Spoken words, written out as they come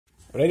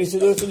Ready to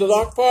go to the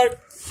dog park?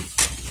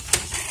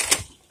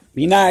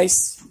 Be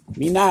nice.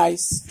 Be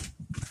nice.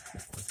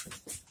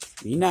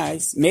 Be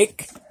nice.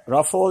 Mick,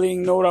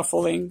 ruffling, no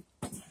ruffling.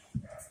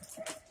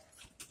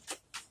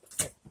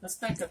 Let's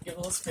back up, give a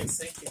little space,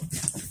 thank you.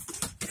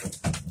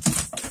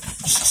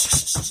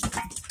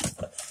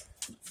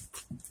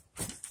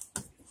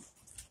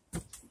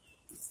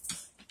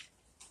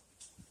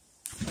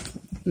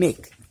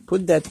 Mick,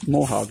 put that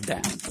mohawk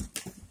down.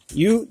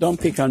 You don't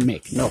pick on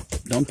Mick. No,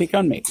 don't pick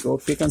on Mick. Go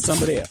pick on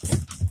somebody else.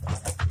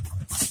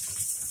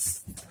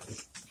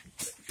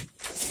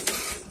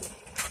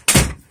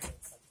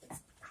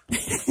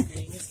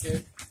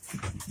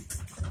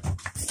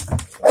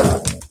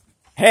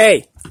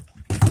 Hey!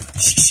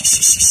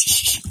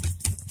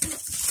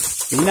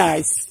 Be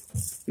nice.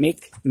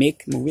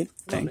 Mick, move it.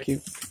 Thank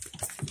you.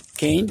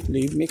 Kane,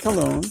 leave Mick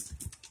alone.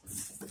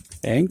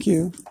 Thank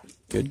you.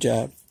 Good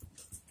job.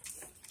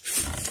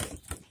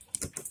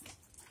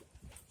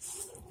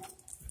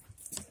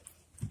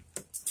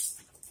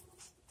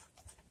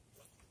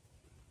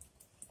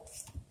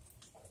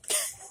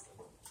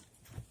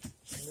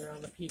 They're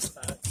on the pea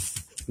spot.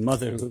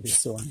 Mother will be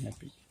so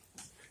unhappy.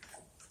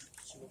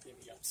 She will be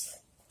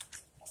upset.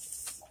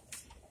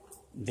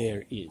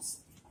 There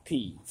is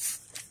pea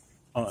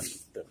on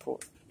the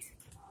porch.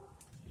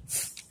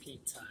 Pea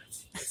time.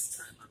 This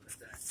time on the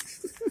deck.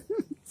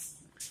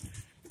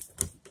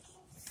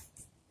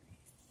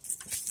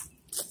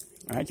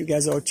 All right, you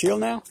guys all chill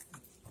now?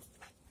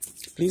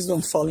 Please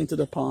don't fall into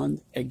the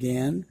pond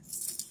again.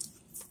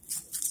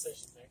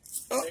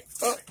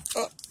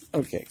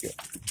 Okay, good.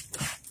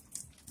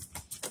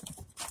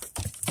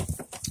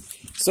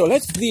 So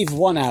let's leave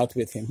one out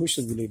with him. Who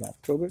should we leave out?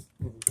 Probert?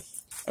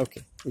 Mm-hmm.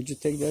 Okay. Would you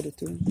take the other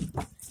two?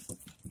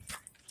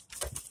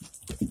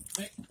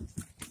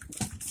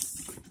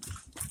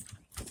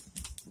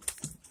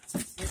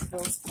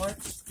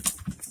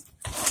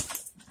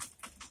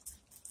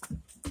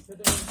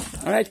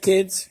 All right,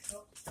 kids.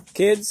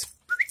 Kids.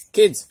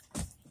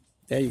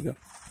 There you go.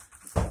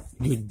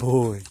 Good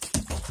boy.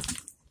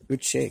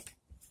 Good shake.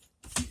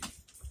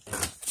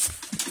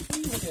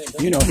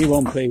 You know he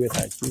won't play with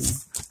us. You know?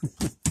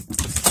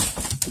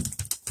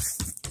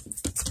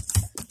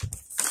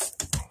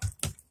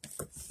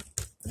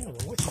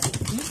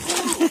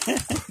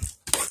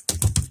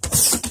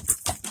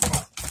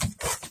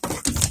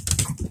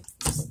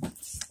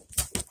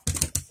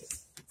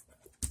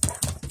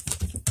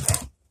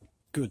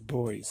 Good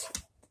boys.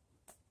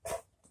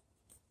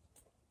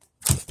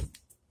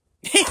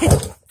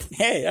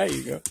 Hey, there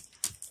you go.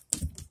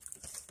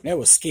 That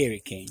was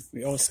scary, Kane.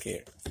 We all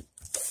scared.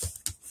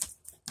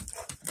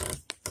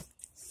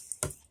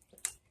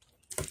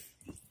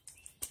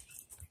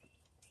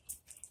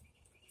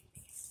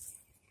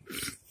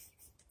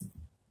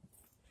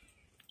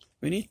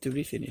 We need to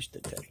refinish the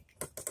tank.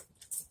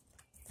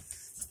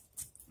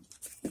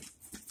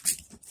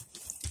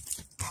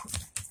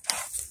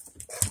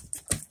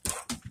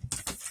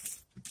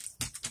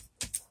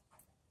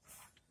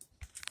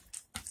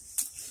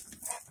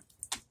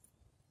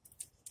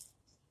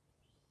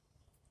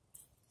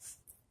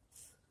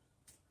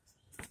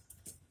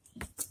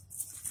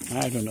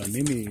 I don't know,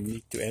 maybe you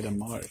need to add a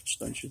march,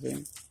 don't you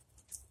think?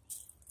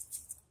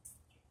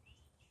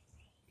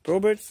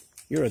 Probert,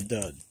 you're a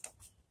dud.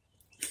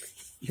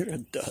 You're a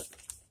dud.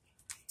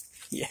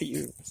 Yeah,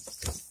 you.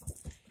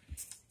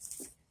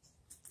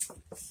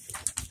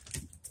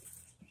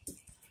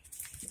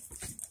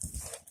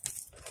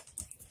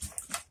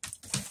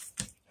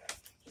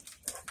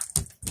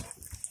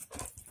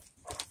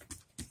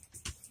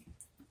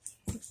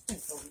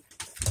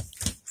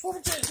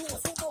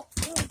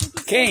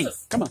 Kane,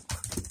 come on.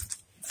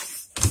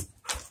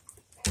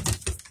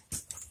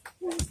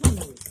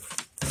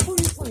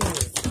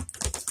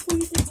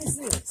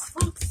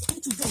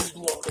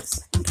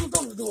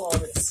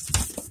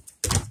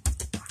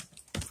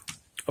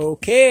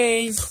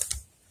 Okay.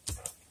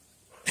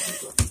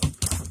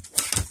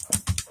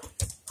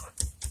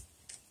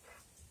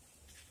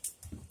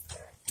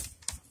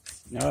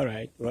 All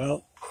right.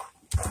 Well,